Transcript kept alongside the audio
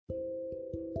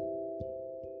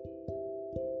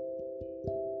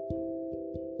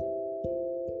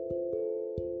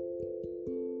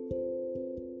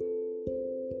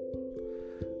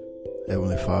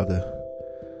Heavenly Father,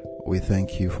 we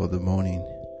thank you for the morning.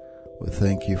 We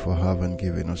thank you for having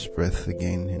given us breath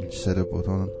again and set up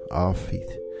on our feet.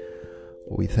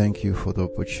 We thank you for the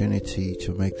opportunity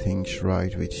to make things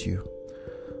right with you.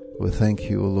 We thank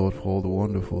you, O Lord, for all the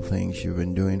wonderful things you've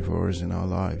been doing for us in our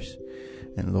lives.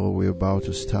 And Lord, we're about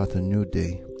to start a new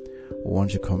day. We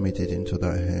want to commit it into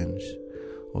thy hands.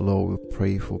 O Lord, we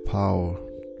pray for power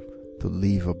to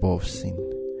live above sin.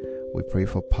 We pray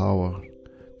for power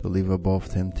to live above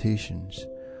temptations.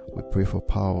 We pray for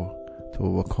power to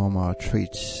overcome our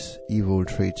traits, evil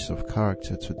traits of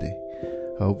character today.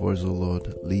 Help us, O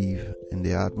Lord, live in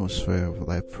the atmosphere of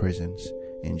thy presence.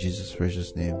 In Jesus'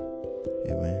 precious name,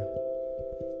 amen.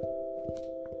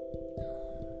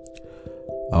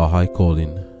 Our High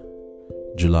Calling,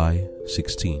 July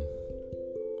 16.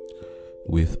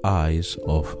 With eyes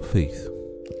of faith.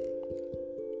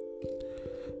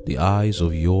 The eyes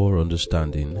of your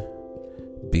understanding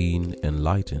being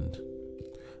enlightened,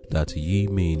 that ye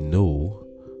may know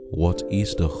what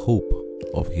is the hope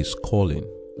of his calling,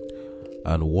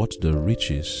 and what the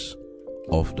riches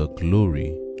of the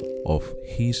glory of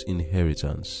his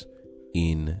inheritance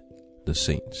in the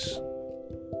saints.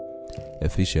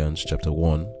 Ephesians chapter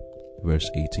 1, verse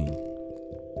 18.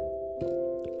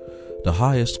 The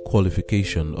highest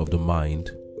qualification of the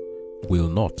mind will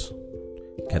not,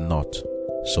 cannot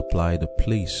supply the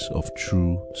place of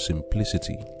true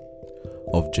simplicity,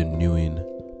 of genuine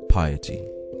piety.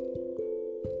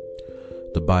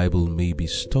 The Bible may be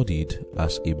studied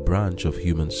as a branch of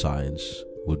human science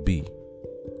would be,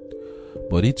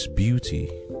 but its beauty,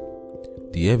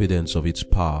 the evidence of its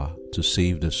power to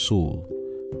save the soul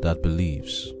that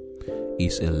believes,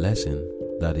 is a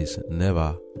lesson that is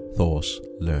never thus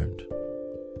learned.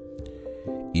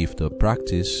 If the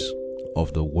practice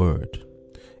of the word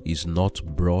is not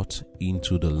brought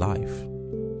into the life,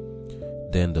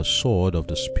 then the sword of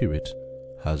the Spirit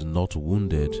has not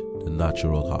wounded the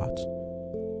natural heart.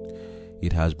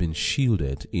 It has been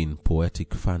shielded in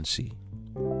poetic fancy.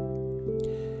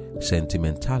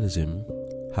 Sentimentalism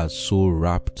has so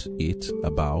wrapped it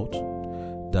about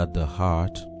that the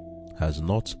heart has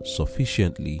not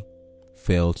sufficiently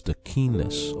felt the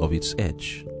keenness of its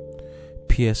edge,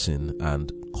 piercing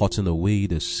and cutting away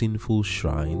the sinful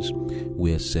shrines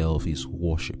where self is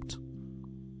worshipped.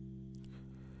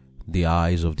 The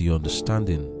eyes of the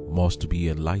understanding must be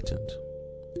enlightened,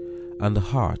 and the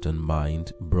heart and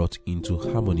mind brought into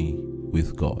harmony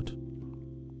with God,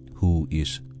 who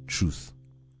is truth.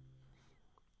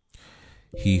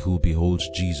 He who beholds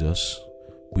Jesus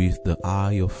with the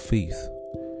eye of faith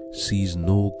sees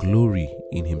no glory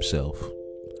in himself,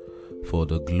 for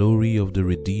the glory of the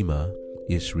Redeemer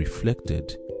is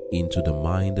reflected into the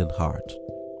mind and heart.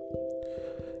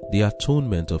 The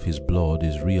atonement of his blood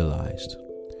is realized,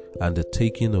 and the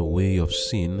taking away of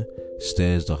sin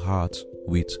stirs the heart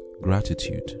with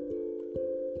gratitude.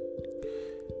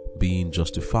 Being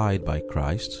justified by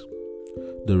Christ,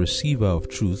 the receiver of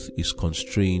truth is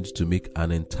constrained to make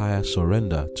an entire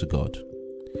surrender to God,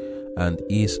 and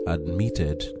is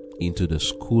admitted into the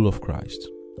school of Christ,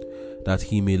 that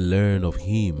he may learn of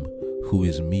him who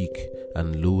is meek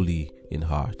and lowly in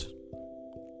heart.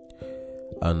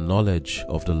 A knowledge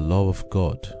of the love of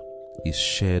God is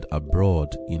shed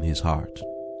abroad in his heart.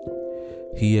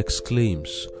 He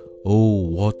exclaims, "Oh,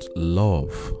 what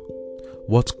love!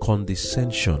 What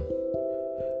condescension!"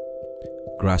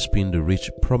 Grasping the rich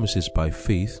promises by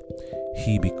faith,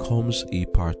 he becomes a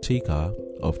partaker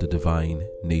of the divine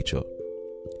nature.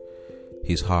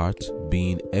 His heart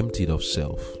being emptied of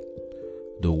self,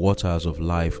 the waters of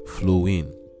life flow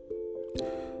in.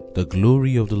 The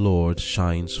glory of the Lord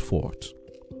shines forth.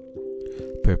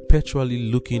 Perpetually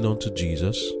looking unto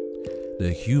Jesus,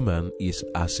 the human is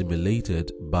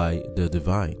assimilated by the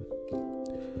divine.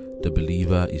 The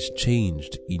believer is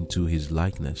changed into his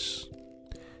likeness.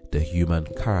 The human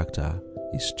character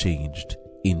is changed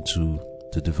into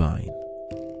the divine.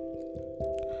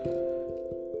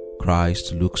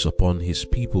 Christ looks upon his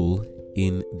people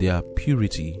in their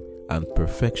purity and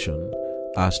perfection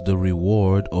as the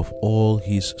reward of all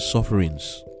his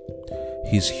sufferings,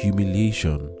 his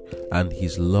humiliation and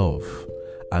his love,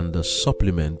 and the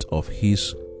supplement of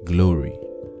his glory.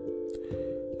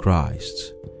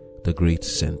 Christ, the great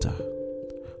center,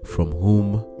 from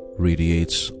whom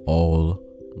radiates all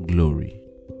glory.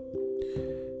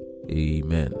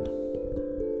 Amen.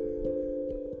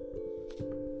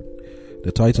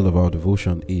 The title of our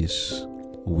devotion is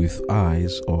With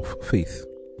Eyes of Faith.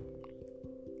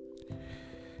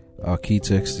 Our key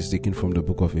text is taken from the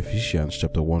book of Ephesians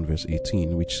chapter 1 verse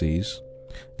 18, which says,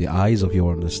 "The eyes of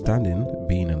your understanding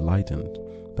being enlightened,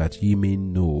 that ye may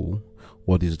know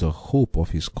what is the hope of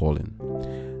his calling,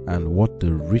 and what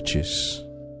the riches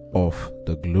of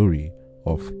the glory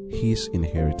of his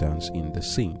inheritance in the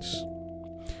saints.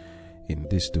 In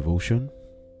this devotion,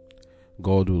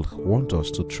 God will want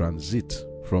us to transit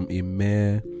from a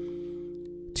mere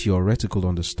theoretical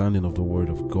understanding of the Word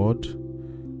of God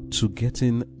to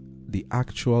getting the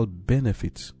actual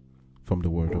benefit from the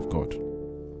Word of God.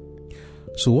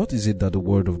 So what is it that the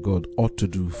Word of God ought to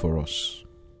do for us?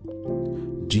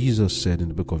 Jesus said in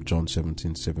the book of John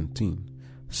 17:17,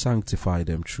 "Sanctify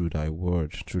them through thy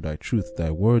word, through thy truth.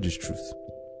 Thy word is truth."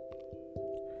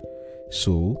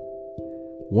 So,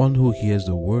 one who hears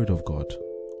the Word of God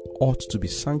ought to be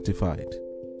sanctified.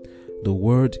 The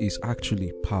Word is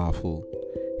actually powerful.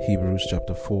 Hebrews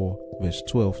chapter 4 verse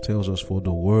 12 tells us, "For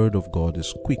the Word of God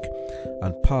is quick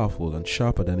and powerful and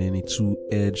sharper than any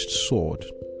two-edged sword."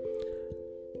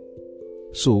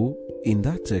 So, in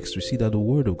that text, we see that the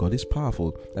Word of God is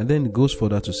powerful. And then it goes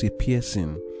further to say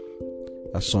piercing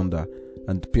asunder,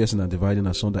 and piercing and dividing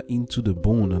asunder into the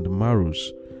bone and the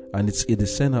marrows. And it's a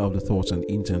discerner of the thoughts and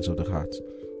intents of the heart.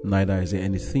 Neither is there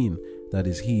anything that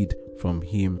is hid from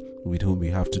him with whom we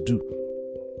have to do.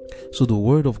 So the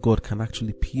Word of God can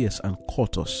actually pierce and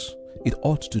cut us. It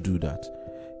ought to do that.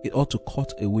 It ought to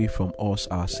cut away from us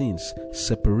our sins,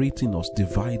 separating us,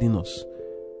 dividing us,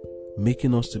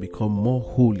 making us to become more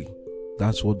holy.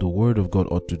 That's what the Word of God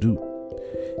ought to do.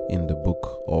 In the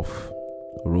book of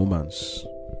Romans,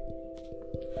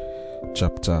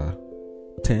 chapter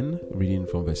 10, reading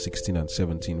from verse 16 and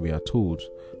 17, we are told,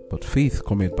 "But faith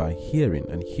cometh by hearing,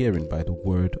 and hearing by the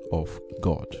Word of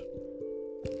God."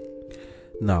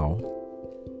 Now,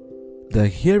 the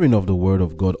hearing of the Word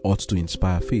of God ought to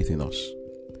inspire faith in us.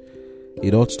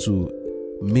 It ought to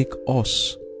make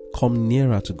us come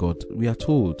nearer to God. We are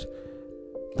told,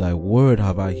 "Thy word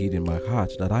have I hid in my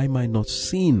heart, that I might not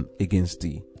sin against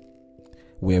thee."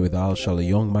 Wherewithal shall a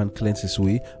young man cleanse his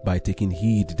way? By taking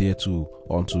heed thereto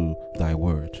unto thy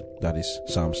word. That is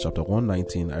Psalms chapter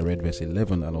 119. I read verse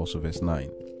 11 and also verse 9.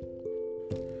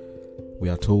 We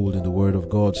are told in the Word of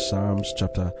God, Psalms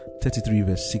chapter 33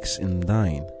 verse 6 and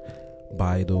 9,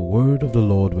 "By the word of the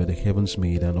Lord were the heavens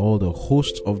made, and all the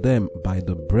hosts of them by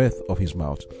the breath of his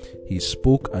mouth. He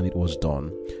spoke, and it was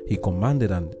done. He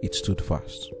commanded, and it stood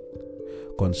fast."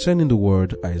 Concerning the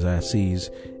word, Isaiah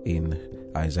says in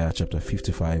Isaiah chapter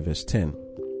 55 verse 10,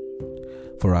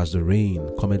 "For as the rain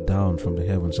cometh down from the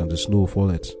heavens, and the snow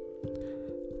falleth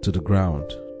to the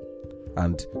ground,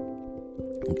 and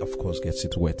of course gets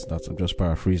it wet," I'm just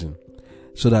paraphrasing,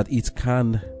 "so that it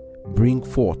can bring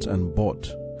forth and bud,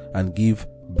 and give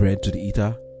bread to the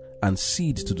eater, and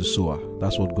seed to the sower."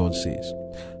 That's what God says.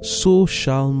 "So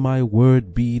shall my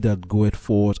word be that goeth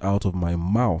forth out of my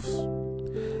mouth.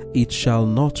 It shall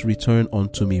not return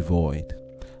unto me void,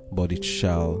 but it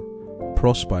shall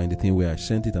prosper in the thing where I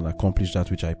sent it, and accomplish that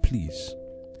which I please."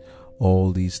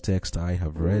 All these texts I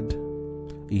have read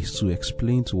is to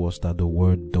explain to us that the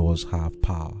Word does have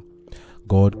power.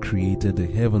 God created the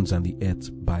heavens and the earth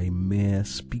by mere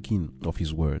speaking of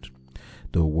His Word.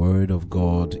 The Word of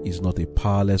God is not a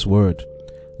powerless Word.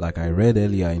 Like I read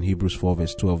earlier in Hebrews 4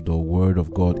 verse 12, the Word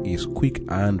of God is quick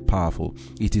and powerful.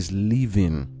 It is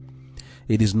living.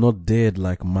 It is not dead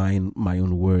like my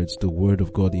own words. The Word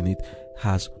of God in it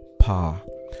has power.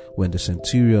 When the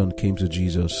centurion came to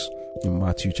Jesus in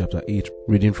Matthew chapter 8,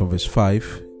 reading from verse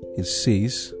 5, it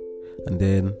says, "And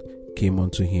then came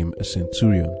unto him a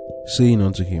centurion, saying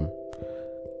unto him,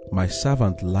 My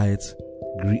servant lieth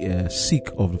sick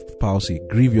of the palsy,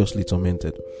 grievously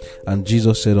tormented. And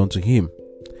Jesus said unto him,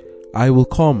 I will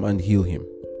come and heal him.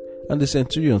 And the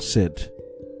centurion said,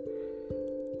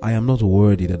 I am not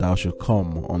worthy that thou should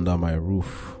come under my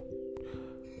roof.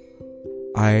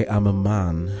 I am a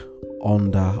man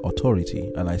under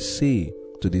authority, and I say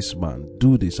to this man,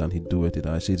 do this, and he doeth it.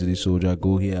 And I say to this soldier,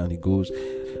 go here, and he goes.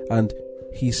 And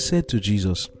he said to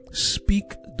Jesus,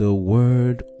 speak the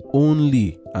word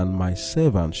only, and my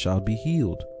servant shall be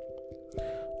healed.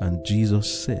 And Jesus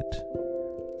said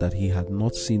that he had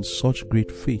not seen such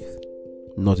great faith,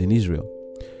 not in Israel.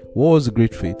 What was the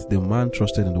great faith? The man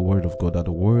trusted in the word of God, that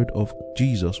the word of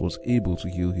Jesus was able to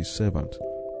heal his servant.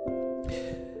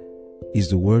 Is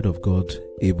the word of God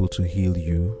able to heal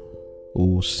you,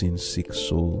 O sin-sick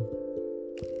soul?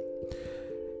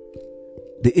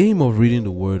 The aim of reading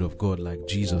the word of God, like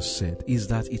Jesus said, is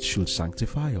that it should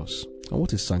sanctify us. And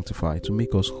what is sanctify? To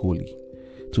make us holy,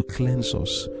 to cleanse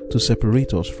us, to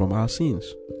separate us from our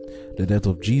sins. The death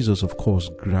of Jesus, of course,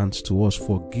 grants to us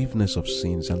forgiveness of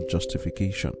sins and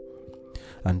justification.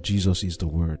 And Jesus is the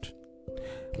Word.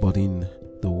 But in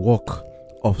the work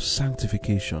of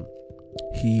sanctification,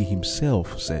 He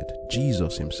Himself said,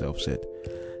 Jesus Himself said,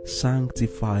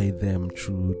 sanctify them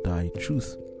through thy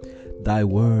truth. Thy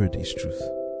word is truth.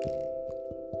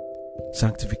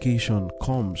 Sanctification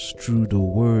comes through the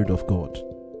word of God.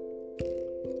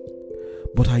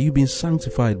 But are you being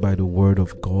sanctified by the word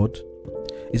of God?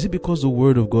 Is it because the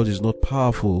word of God is not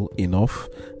powerful enough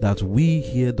that we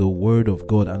hear the word of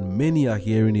God and many are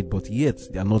hearing it, but yet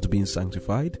they are not being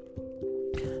sanctified?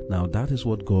 Now that is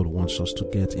what God wants us to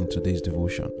get in today's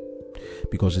devotion.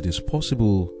 Because it is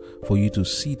possible for you to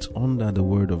sit under the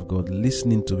word of God,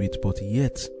 listening to it, but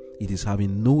yet it is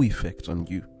having no effect on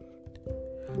you.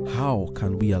 How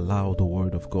can we allow the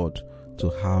word of God to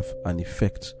have an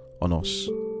effect on us?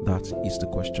 That is the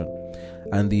question.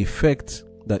 And the effect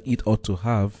that it ought to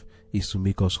have is to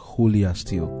make us holier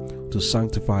still, to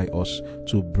sanctify us,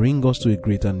 to bring us to a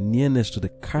greater nearness to the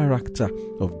character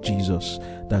of Jesus,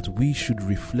 that we should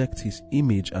reflect his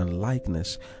image and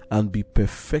likeness and be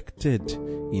perfected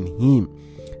in him.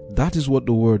 That is what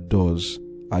the word does.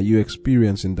 Are you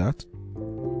experiencing that?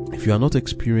 If you are not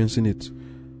experiencing it,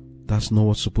 that's not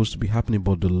what's supposed to be happening.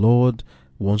 But the Lord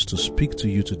wants to speak to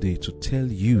you today, to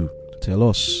tell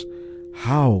us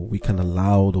how we can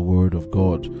allow the word of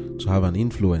God to have an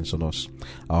influence on us.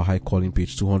 Our high calling,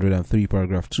 page 203,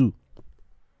 paragraph 2.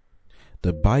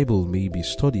 The Bible may be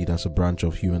studied as a branch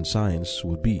of human science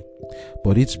would be,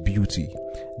 but its beauty,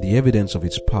 the evidence of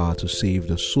its power to save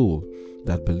the soul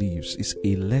that believes, is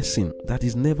a lesson that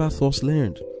is never thus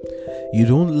learned. You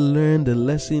don't learn the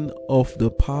lesson of the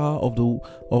power of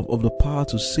the power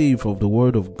to save of the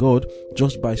word of God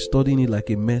just by studying it like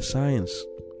a mere science.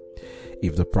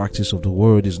 If the practice of the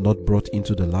word is not brought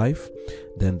into the life,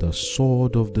 then the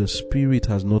sword of the Spirit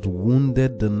has not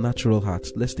wounded the natural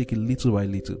heart. Let's take it little by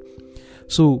little.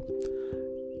 So,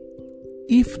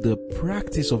 if the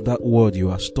practice of that word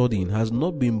you are studying has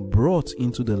not been brought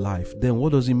into the life, then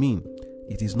what does it mean?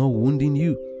 It is not wounding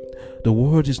you. The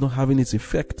word is not having its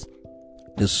effect.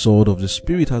 The sword of the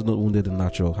Spirit has not wounded the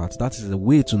natural heart. That is a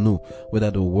way to know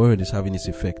whether the word is having its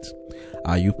effect.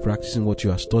 Are you practicing what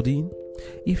you are studying?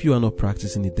 If you are not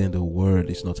practicing it, then the word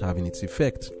is not having its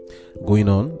effect. Going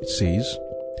on, it says,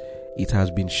 it has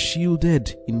been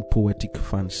shielded in poetic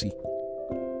fancy.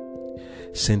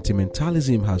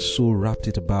 Sentimentalism has so wrapped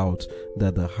it about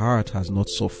that the heart has not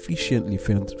sufficiently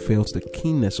felt the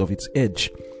keenness of its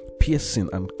edge, piercing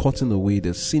and cutting away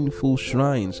the sinful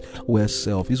shrines where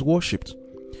self is worshipped.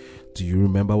 Do you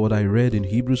remember what I read in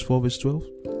Hebrews 4 verse 12?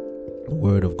 The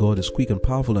word of God is quick and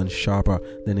powerful and sharper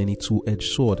than any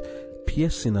two-edged sword,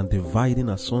 piercing and dividing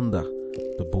asunder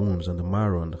the bones and the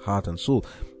marrow and the heart and soul.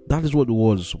 That is what the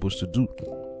word is supposed to do.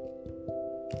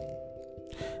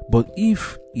 But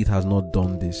if it has not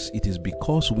done this, it is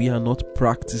because we are not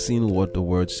practicing what the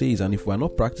word says. And if we are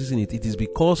not practicing it, it is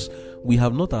because we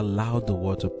have not allowed the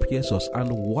word to pierce us.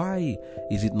 And why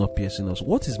is it not piercing us?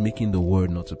 What is making the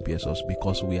word not to pierce us?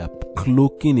 Because we are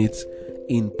cloaking it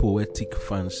in poetic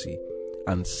fancy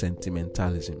and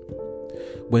sentimentalism.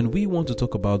 When we want to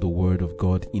talk about the word of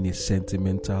God in a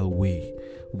sentimental way,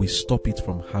 we stop it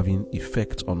from having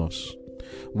effect on us.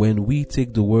 When we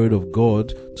take the word of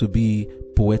God to be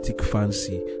poetic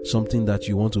fancy, something that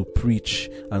you want to preach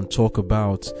and talk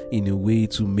about in a way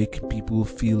to make people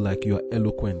feel like you are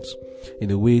eloquent,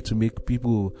 in a way to make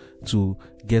people to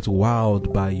get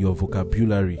wowed by your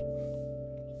vocabulary,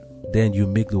 then you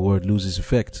make the word lose its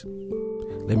effect.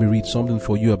 Let me read something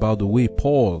for you about the way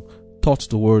Paul taught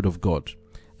the word of God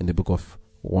in the book of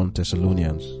 1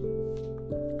 Thessalonians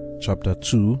chapter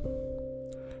 2,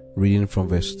 reading from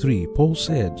verse 3. Paul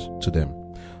said to them,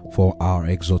 "For our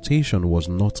exhortation was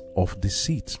not of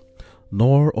deceit,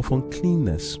 nor of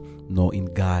uncleanness, nor in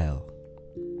guile.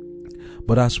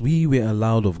 But as we were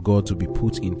allowed of God to be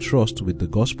put in trust with the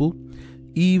gospel,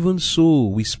 even so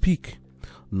we speak,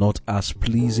 not as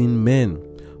pleasing men,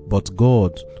 but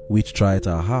God which trieth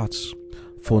our hearts.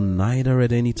 For neither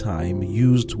at any time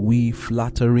used we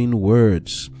flattering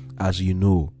words, as you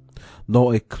know,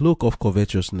 nor a cloak of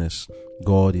covetousness,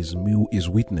 God is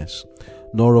witness.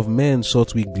 Nor of men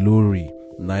sought we glory,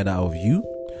 neither of you,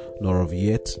 nor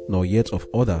yet of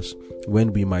others,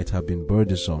 when we might have been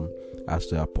burdensome as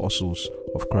the apostles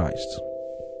of Christ."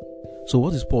 So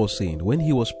what is Paul saying? When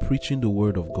he was preaching the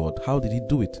word of God, how did he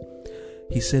do it?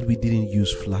 He said we didn't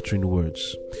use flattering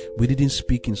words. We didn't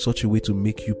speak in such a way to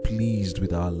make you pleased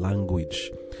with our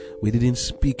language. We didn't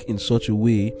speak in such a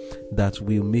way that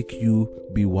will make you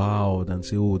be wowed and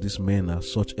say, "Oh, these men are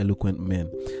such eloquent men."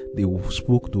 They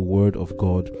spoke the word of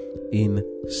God in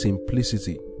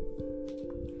simplicity.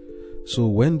 So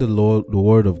when the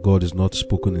word of God is not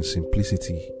spoken in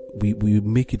simplicity, we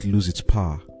make it lose its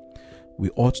power. We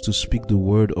ought to speak the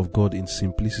word of God in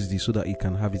simplicity so that it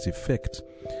can have its effect.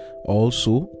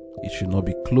 Also, it should not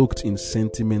be cloaked in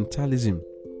sentimentalism,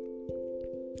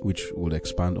 which we'll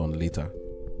expand on later.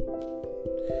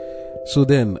 So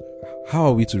then, how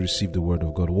are we to receive the Word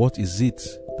of God? What is it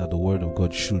that the Word of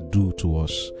God should do to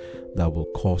us that will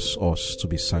cause us to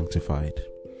be sanctified?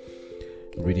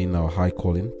 Reading our High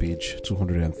Calling, page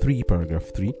 203,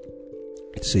 paragraph 3,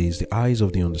 it says, "The eyes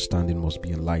of the understanding must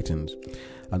be enlightened,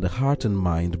 and the heart and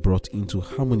mind brought into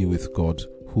harmony with God,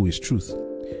 who is truth.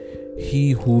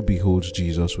 He who beholds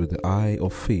Jesus with the eye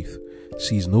of faith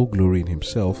sees no glory in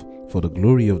himself, for the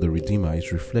glory of the Redeemer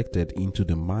is reflected into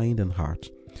the mind and heart.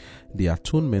 The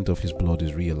atonement of his blood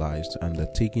is realized, and the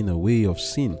taking away of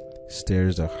sin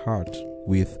stirs the heart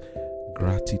with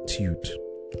gratitude.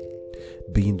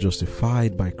 Being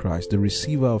justified by Christ, the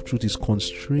receiver of truth is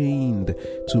constrained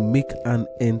to make an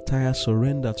entire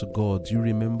surrender to God." Do you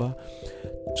remember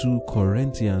 2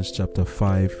 Corinthians chapter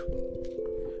 5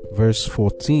 verse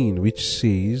 14, which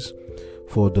says,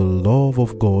 "For the love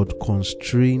of God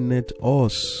constraineth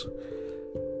us."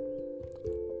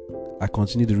 I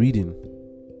continue the reading.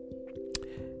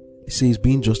 It says,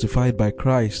 "Being justified by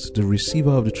Christ, the receiver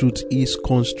of the truth is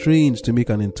constrained to make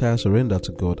an entire surrender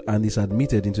to God, and is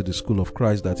admitted into the school of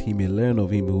Christ, that he may learn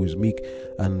of him who is meek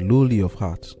and lowly of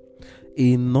heart.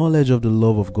 A knowledge of the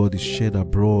love of God is shed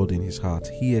abroad in his heart.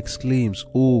 He exclaims,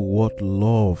 'Oh, what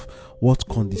love, what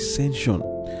condescension!'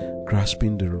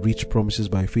 Grasping the rich promises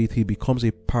by faith, he becomes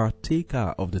a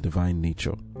partaker of the divine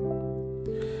nature.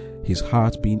 His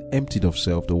heart being emptied of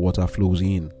self, the water flows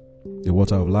in. The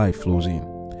water of life flows in.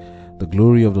 The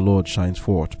glory of the Lord shines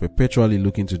forth. Perpetually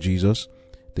looking to Jesus,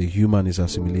 the human is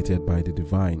assimilated by the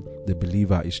divine. The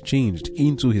believer is changed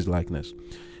into his likeness."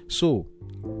 So,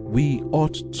 we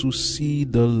ought to see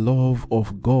the love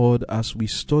of God as we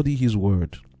study his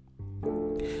word.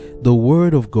 The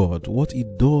word of God, what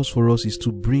it does for us is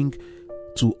to bring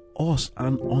to us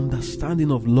an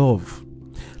understanding of love.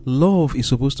 Love is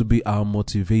supposed to be our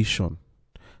motivation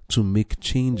to make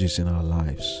changes in our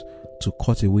lives, to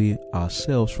cut away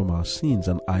ourselves from our sins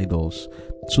and idols,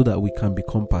 so that we can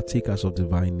become partakers of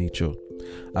divine nature.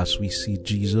 As we see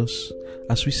Jesus,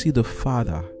 as we see the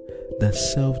Father, the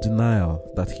self-denial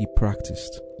that he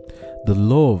practiced, the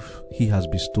love he has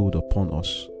bestowed upon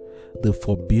us, the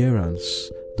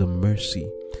forbearance, the mercy,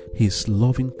 his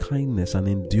loving kindness and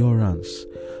endurance,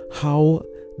 how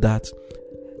that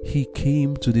he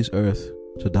came to this earth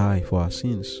to die for our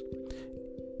sins,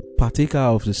 partaker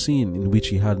of the sin in which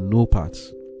he had no part,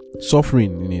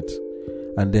 suffering in it,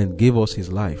 and then gave us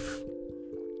his life.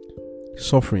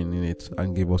 Suffering in it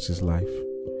and gave us his life.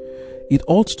 It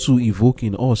ought to evoke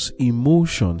in us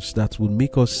emotions that would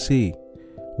make us say,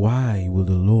 "Why will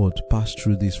the Lord pass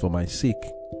through this for my sake?"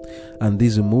 And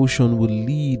this emotion will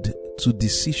lead to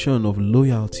decision of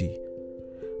loyalty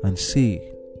and say,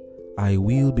 "I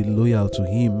will be loyal to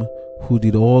him who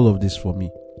did all of this for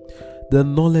me." The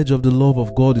knowledge of the love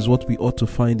of God is what we ought to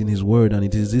find in his word, and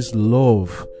it is this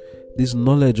love, this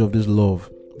knowledge of this love,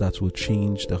 that will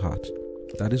change the heart.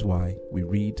 That is why we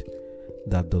read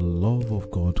that the love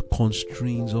of God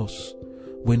constrains us.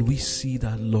 When we see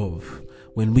that love,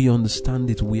 when we understand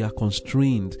it, we are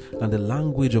constrained, and the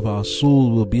language of our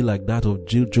soul will be like that of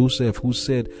Joseph, who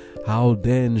said, "How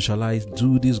then shall I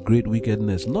do this great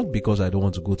wickedness? Not because I don't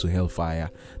want to go to hellfire,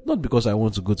 not because I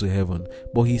want to go to heaven,"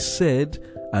 but he said,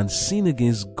 "and sin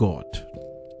against God."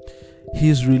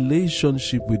 His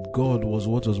relationship with God was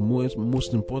what was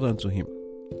most important to him.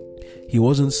 He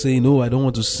wasn't saying, "Oh, I don't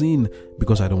want to sin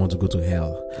because I don't want to go to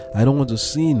hell. I don't want to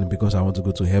sin because I want to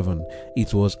go to heaven."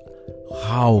 It was,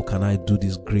 "How can I do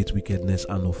this great wickedness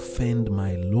and offend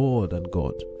my Lord and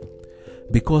God?"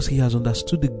 Because he has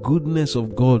understood the goodness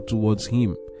of God towards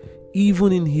him.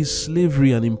 Even in his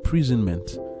slavery and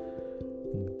imprisonment,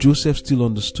 Joseph still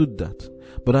understood that.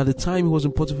 But at the time he was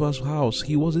in Potiphar's house,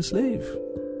 he was a slave.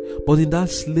 But in that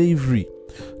slavery,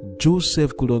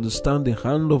 Joseph could understand the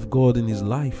hand of God in his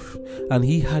life, and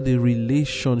he had a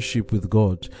relationship with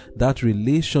God. That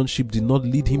relationship did not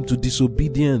lead him to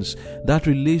disobedience. That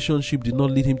relationship did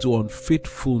not lead him to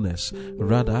unfaithfulness.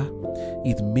 Rather,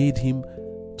 it made him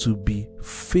to be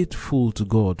faithful to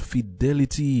God.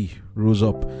 Fidelity rose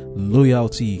up,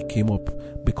 loyalty came up,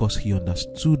 because he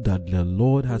understood that the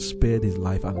Lord had spared his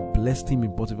life and blessed him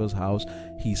in Potiphar's house.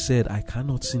 He said, "I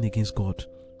cannot sin against God."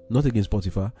 Not against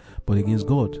Potiphar, but against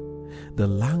God. The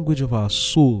language of our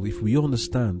soul, if we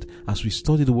understand, as we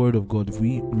study the word of God, if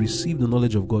we receive the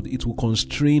knowledge of God, it will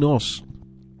constrain us,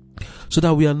 so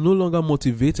that we are no longer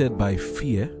motivated by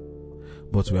fear,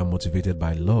 but we are motivated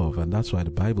by love. And that's why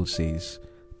the Bible says,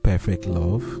 "Perfect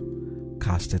love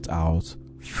casteth out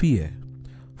fear,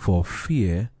 for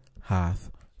fear hath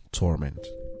torment."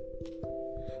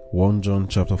 1 John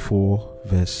chapter 4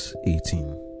 verse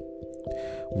 18.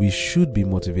 We should be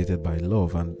motivated by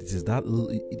love, and it is that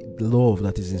love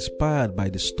that is inspired by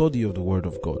the study of the Word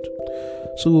of God.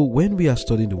 So when we are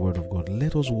studying the Word of God,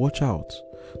 let us watch out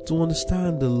to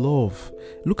understand the love.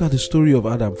 Look at the story of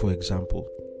Adam, for example.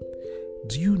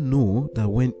 Do you know that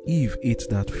when Eve ate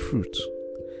that fruit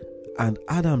and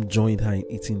Adam joined her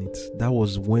in eating it, that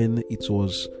was when it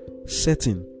was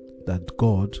certain that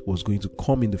God was going to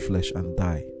come in the flesh and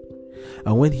die?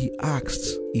 And when he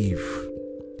asked Eve,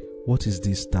 "What is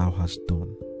this thou hast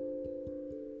done?"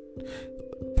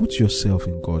 Put yourself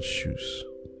in God's shoes.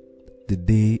 The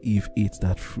day Eve ate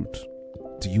that fruit,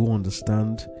 do you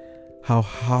understand how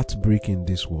heartbreaking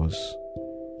this was?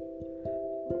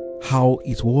 How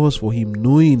it was for him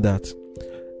knowing that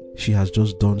she has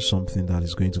just done something that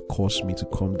is going to cause me to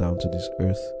come down to this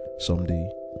earth someday,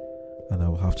 and I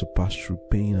will have to pass through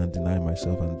pain and deny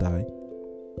myself and die.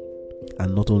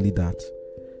 And not only that,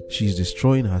 she is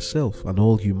destroying herself and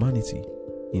all humanity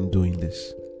in doing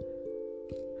this.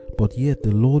 But yet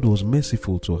the Lord was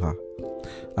merciful to her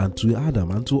and to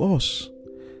Adam and to us.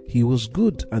 He was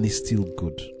good and is still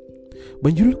good.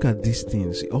 When you look at these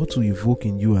things, it ought to evoke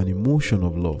in you an emotion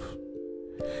of love.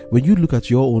 When you look at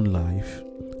your own life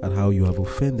and how you have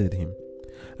offended him,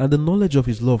 and the knowledge of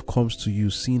his love comes to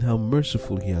you, seeing how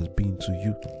merciful he has been to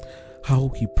you, how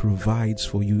he provides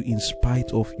for you in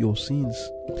spite of your sins,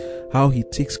 how he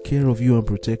takes care of you and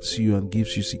protects you and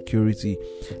gives you security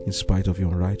in spite of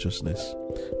your unrighteousness.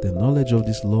 The knowledge of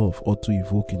this love ought to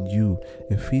evoke in you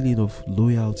a feeling of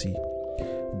loyalty,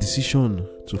 decision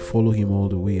to follow him all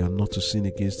the way and not to sin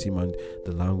against him. And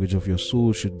the language of your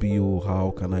soul should be, "Oh,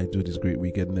 how can I do this great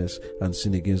wickedness and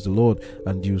sin against the Lord?"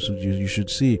 And you should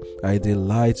say, "I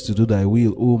delight to do thy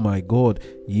will, O my God,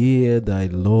 yea, thy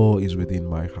law is within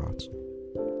my heart."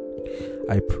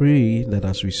 I pray that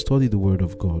as we study the Word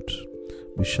of God,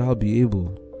 we shall be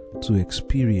able to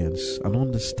experience and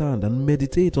understand and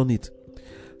meditate on it,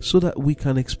 so that we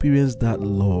can experience that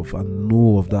love and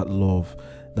know of that love,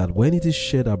 that when it is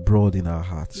shed abroad in our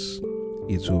hearts,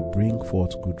 it will bring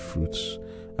forth good fruits,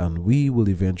 and we will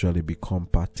eventually become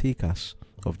partakers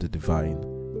of the divine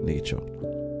nature.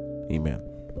 Amen.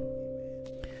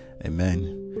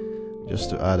 Amen. Just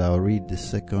to add, I'll read the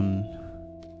second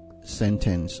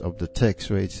sentence of the text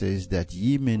where it says, "That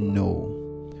ye may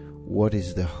know what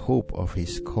is the hope of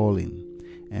his calling,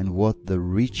 and what the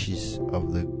riches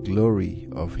of the glory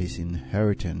of his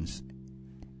inheritance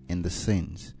in the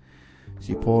saints."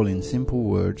 See, Paul, in simple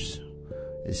words,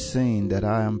 is saying that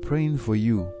I am praying for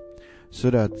you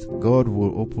so that God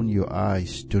will open your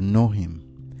eyes to know him.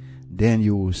 Then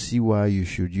you will see why you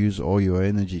should use all your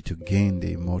energy to gain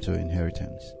the immortal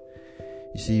inheritance.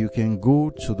 You see, you can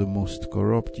go to the most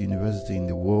corrupt university in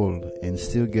the world and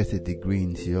still get a degree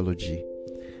in theology.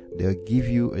 They'll give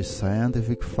you a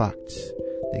scientific facts.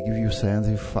 They give you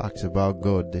scientific facts about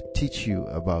God. They teach you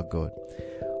about God.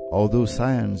 Although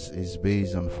science is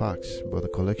based on facts, but a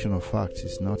collection of facts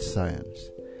is not science.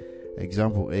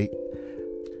 Example 8.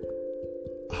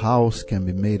 House can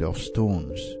be made of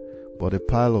stones, but a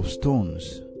pile of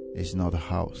stones is not a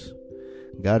house.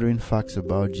 Gathering facts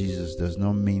about Jesus does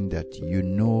not mean that you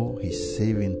know his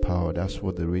saving power. That's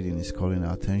what the reading is calling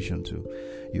our attention to.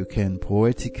 You can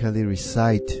poetically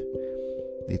recite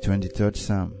the 23rd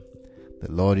Psalm.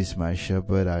 "The Lord is my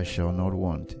shepherd, I shall not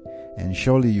want." And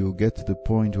surely you'll get to the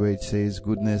point where it says,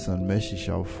 "Goodness and mercy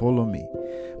shall follow me."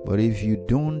 But if you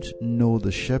don't know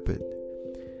the shepherd,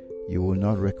 you will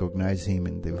not recognize him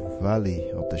in the valley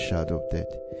of the shadow of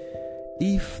death.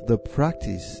 If the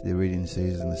practice, the reading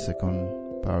says in the second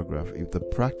paragraph, if the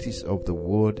practice of the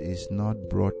word is not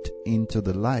brought into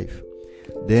the life,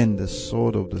 then the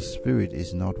sword of the Spirit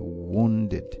is not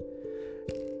wounded,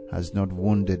 has not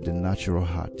wounded the natural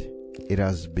heart. It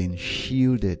has been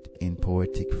shielded in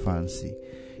poetic fancy.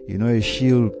 You know, a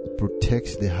shield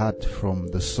protects the heart from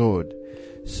the sword.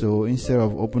 So instead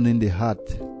of opening the heart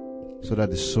so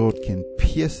that the sword can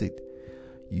pierce it,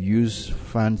 you use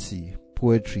fancy,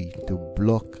 poetry to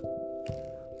block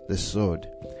the sword.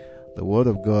 The word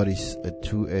of God is a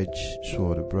two-edged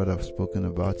sword. The brother have spoken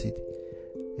about it.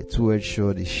 A two-edged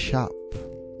sword is sharp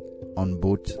on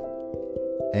both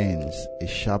ends, is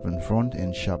sharp in front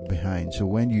and sharp behind. So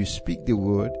when you speak the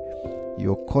word,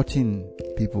 you're cutting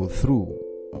people through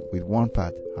with one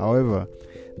part. However,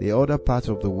 the other part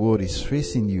of the word is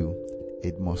facing you.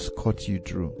 It must cut you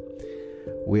through.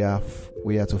 We are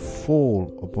to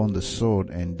fall upon the sword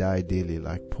and die daily,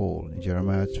 like Paul. In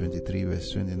Jeremiah 23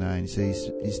 verse 29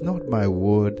 says, "Is not my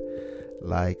word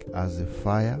like as a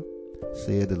fire,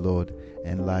 saith the Lord,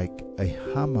 and like a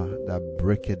hammer that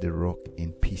breaketh the rock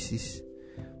in pieces?"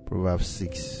 Proverbs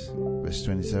 6 verse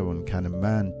 27. Can a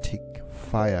man take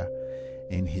fire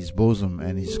in his bosom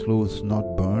and his clothes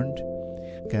not burned?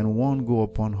 Can one go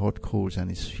upon hot coals and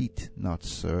his feet not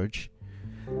surge?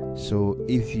 So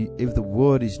if the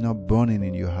word is not burning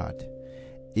in your heart,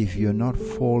 if you're not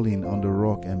falling on the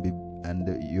rock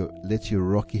let your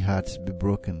rocky hearts be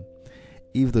broken,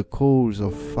 if the coals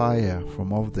of fire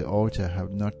from off the altar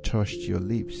have not touched your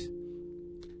lips,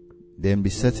 then be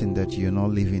certain that you're not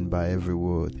living by every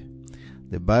word.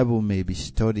 The Bible may be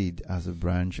studied as a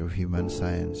branch of human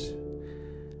science,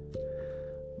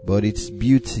 but its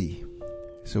beauty.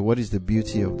 So what is the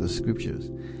beauty of the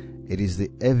scriptures? It is the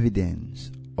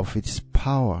evidence of its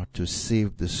power to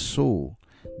save the soul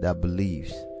that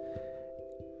believes.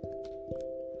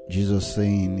 Jesus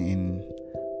saying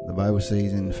the Bible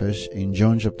says in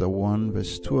John chapter 1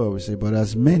 verse 12, we say, but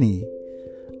as many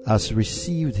as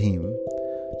received him,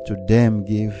 to them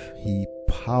gave he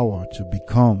power to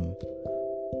become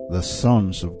the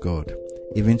sons of God,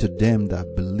 even to them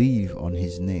that believe on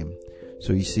his name.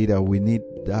 So you see that we need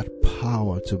that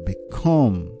power to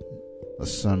become the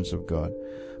sons of God.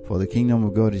 For the kingdom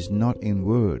of God is not in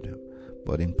word,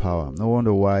 but in power. No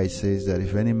wonder why it says that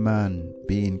if any man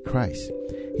be in Christ,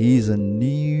 he is a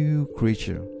new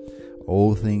creature.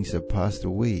 All things have passed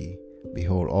away.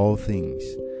 Behold, all things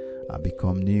are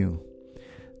become new.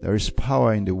 There is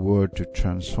power in the word to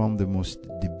transform the most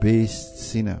debased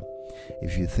sinner.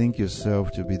 If you think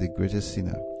yourself to be the greatest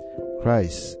sinner,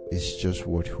 Christ is just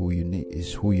who you need,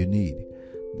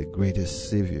 the greatest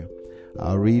Savior.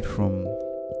 I'll read from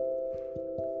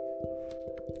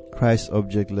Christ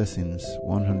Object Lessons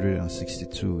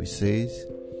 162. It says,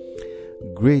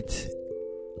 great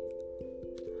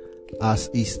as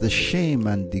is the shame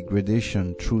and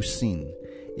degradation through sin,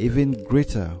 even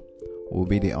greater will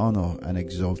be the honor and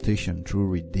exaltation through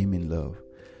redeeming love.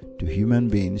 To human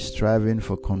beings striving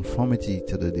for conformity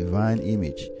to the divine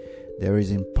image, there is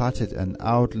imparted an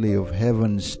outlay of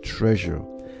heaven's treasure,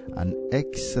 an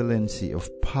excellency of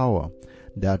power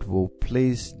that will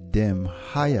place them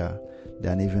higher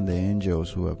than even the angels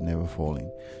who have never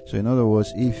fallen. So in other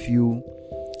words, if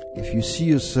you see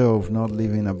yourself not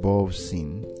living above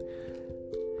sin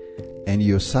and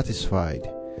you're satisfied,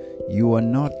 you are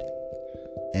not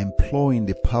employing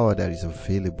the power that is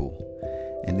available.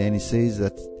 And then it says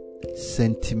that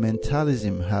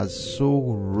sentimentalism has so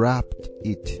wrapped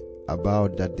it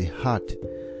about that the heart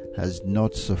has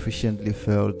not sufficiently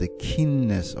felt the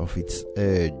keenness of its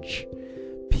urge,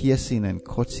 piercing and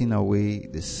cutting away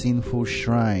the sinful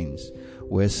shrines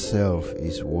where self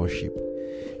is worshipped.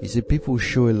 You see, people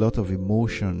show a lot of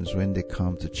emotions when they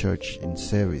come to church in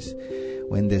service.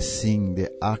 When they sing, they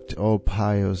act all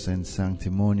pious and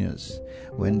sanctimonious.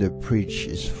 When they preach,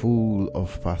 is full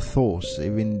of pathos.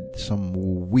 Even some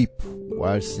will weep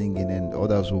while singing, and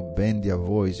others will bend their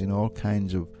voice in all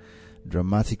kinds of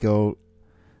dramatical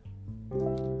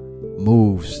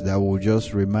moves that will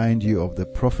just remind you of the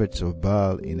prophets of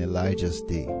Baal in Elijah's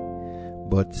day.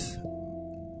 But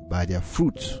by their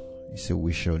fruit, he said,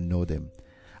 we shall know them.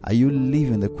 Are you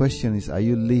living? The question is, are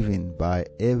you living by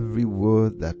every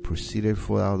word that proceeded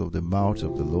forth out of the mouth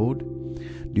of the Lord?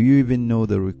 Do you even know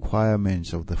the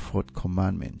requirements of the fourth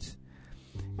commandment?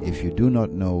 If you do not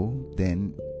know,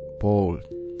 then Paul,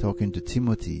 talking to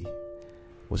Timothy,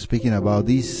 was speaking about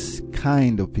these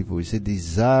kind of people. He said,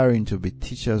 desiring to be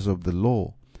teachers of the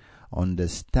law,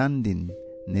 understanding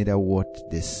neither what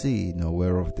they say nor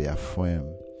whereof they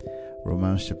affirm.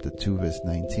 Romans chapter 2 verse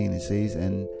 19, it says,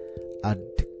 and art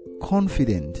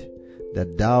confident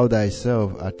that thou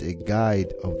thyself art a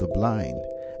guide of the blind,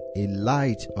 a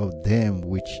light of them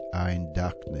which are in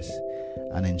darkness,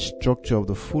 an instructor of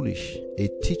the foolish, a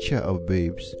teacher of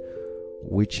babes,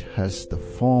 which has the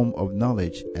form of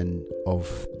knowledge and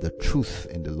of the truth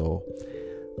in the law.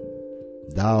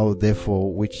 Thou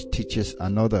therefore which teachest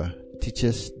another,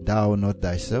 teachest thou not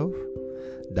thyself?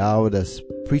 Thou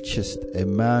that preachest a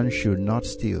man should not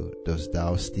steal, dost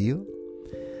thou steal?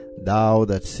 Thou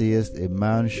that sayest a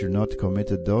man should not commit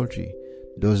adultery,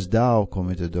 dost thou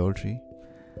commit adultery?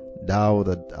 Thou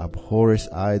that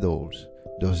abhorrest idols,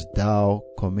 dost thou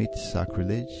commit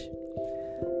sacrilege?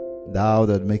 Thou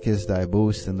that makest thy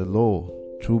boast in the law,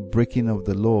 through breaking of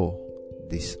the law,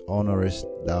 dishonorest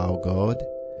thou God?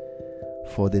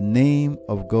 For the name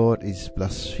of God is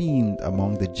blasphemed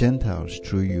among the Gentiles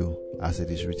through you, as it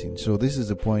is written. So this is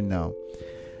the point now.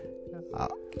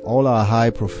 All our high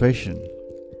profession,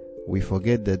 we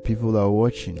forget that people are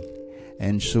watching.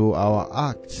 And so our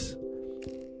acts,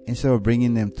 instead of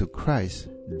bringing them to Christ,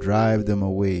 drive them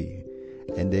away.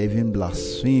 And they even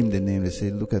blaspheme the name. They say,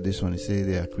 look at this one. They say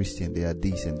they are Christian. They are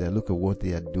this and that. Look at what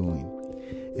they are doing.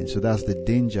 And so that's the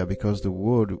danger, because the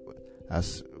word,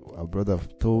 as our brother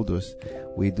told us,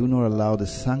 we do not allow the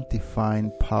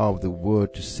sanctifying power of the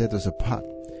word to set us apart.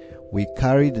 We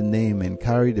carry the name and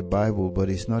carry the Bible, but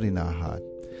it's not in our heart.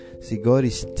 See, God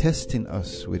is testing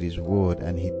us with His word,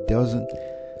 and He doesn't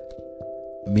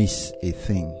miss a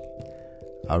thing.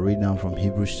 I'll read now from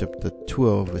Hebrews chapter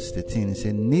 12 verse 13. It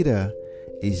says, neither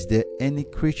is there any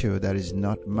creature that is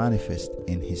not manifest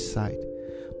in His sight,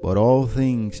 but all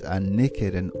things are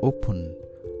naked and open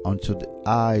unto the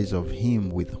eyes of Him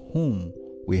with whom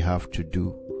we have to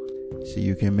do. See,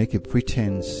 you can make a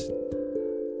pretense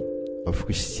of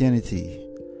Christianity.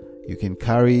 You can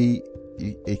carry,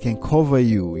 it can cover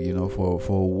you, for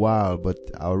a while. But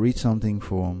I'll read something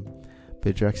from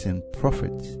Patriarchs and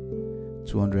Prophets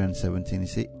 217. It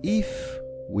says, if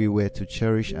we were to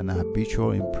cherish an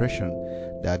habitual impression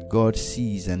that God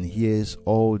sees and hears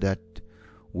all that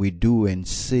we do and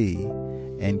say,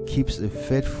 and keeps a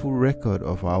faithful record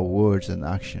of our words and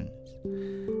actions,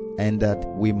 and that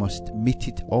we must meet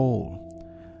it all,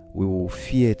 we will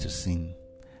fear to sin.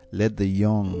 Let the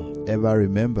young ever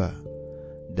remember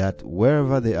that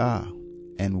wherever they are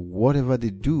and whatever they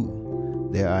do,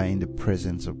 they are in the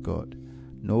presence of God.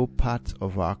 No part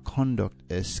of our conduct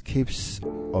escapes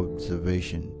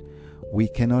observation. We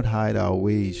cannot hide our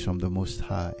ways from the Most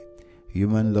High.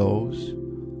 Human laws,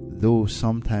 though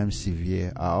sometimes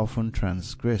severe, are often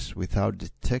transgressed without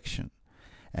detection,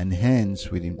 and hence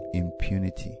with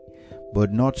impunity.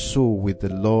 But not so with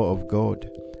the law of God.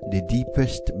 The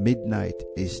deepest midnight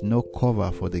is no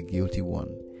cover for the guilty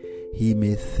one. He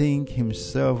may think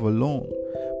himself alone,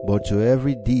 but to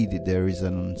every deed there is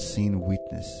an unseen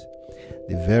witness.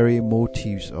 The very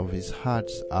motives of his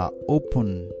heart are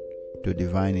open to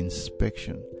divine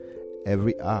inspection.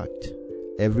 Every act,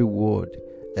 every word,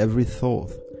 every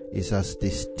thought is as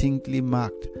distinctly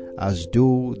marked as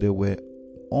though there were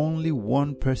only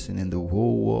one person in the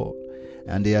whole world,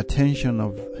 and the attention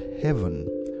of heaven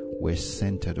were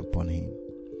centered upon him.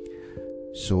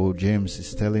 So James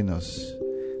is telling us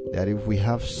that if we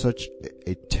have such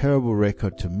a terrible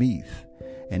record to meet,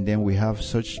 and then we have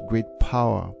such great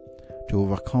power to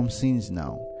overcome sins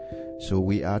now, so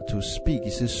we are to speak. He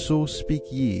says, so speak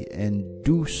ye, and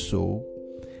do so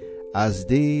as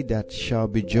they that shall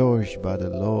be judged by the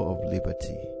law of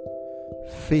liberty.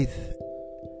 Faith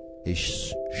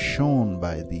is shown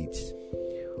by deeds.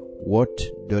 What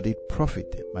doth it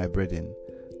profit, my brethren,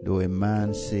 though a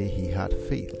man say he had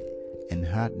faith and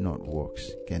had not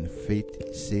works? Can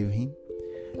faith save him?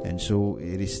 And so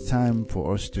it is time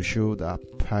for us to show that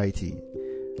piety,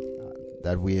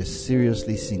 that we are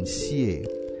seriously sincere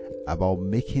about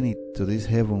making it to this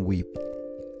heaven we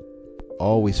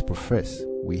always profess.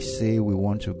 We say we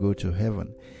want to go to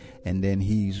heaven, and then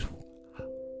He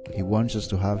wants us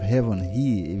to have heaven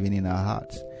here, even in our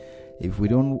hearts. If we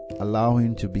don't allow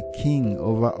Him to be king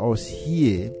over us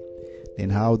here,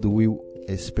 then how do we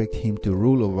expect Him to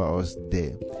rule over us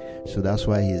there? So that's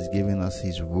why He has given us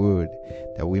His word,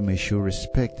 that we may show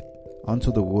respect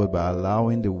unto the word by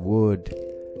allowing the word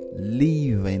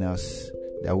live in us,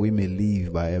 that we may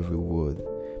live by every word.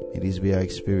 May this be our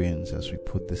experience as we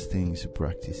put these things to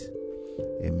practice.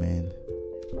 Amen.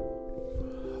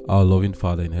 Our loving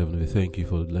Father in heaven, we thank you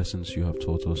for the lessons you have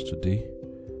taught us today.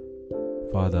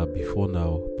 Father, before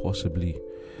now, possibly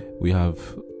we have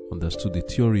understood the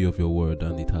theory of your word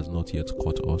and it has not yet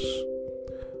caught us.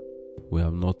 We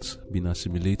have not been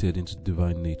assimilated into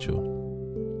divine nature.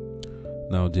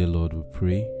 Now, dear Lord, we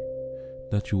pray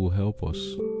that you will help us,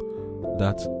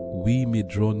 that we may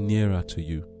draw nearer to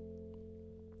you,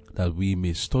 that we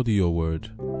may study your word,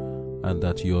 and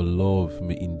that your love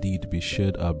may indeed be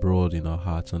shed abroad in our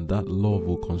hearts, and that love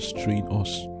will constrain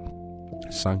us,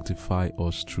 sanctify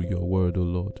us through your word, O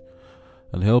Lord.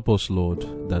 And help us, Lord,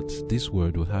 that this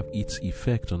word will have its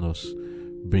effect on us,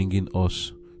 bringing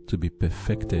us to be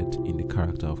perfected in the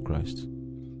character of Christ.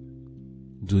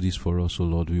 Do this for us, O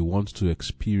Lord. We want to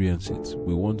experience it.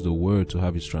 We want the word to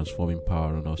have its transforming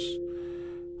power on us.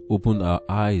 Open our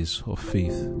eyes of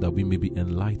faith that we may be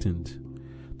enlightened,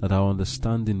 that our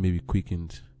understanding may be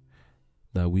quickened,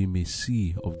 that we may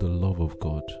see of the love of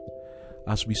God.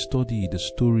 As we study the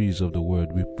stories of the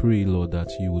word, we pray, Lord, that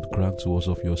you would grant to us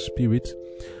of your spirit,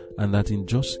 and that in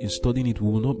studying it,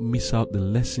 we will not miss out the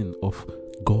lesson of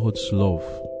God's love,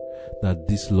 that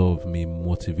this love may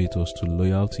motivate us to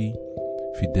loyalty,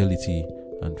 fidelity,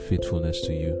 and faithfulness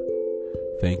to you.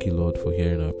 Thank you, Lord, for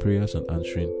hearing our prayers and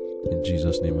answering. In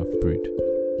Jesus' name I've prayed.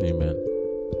 Amen.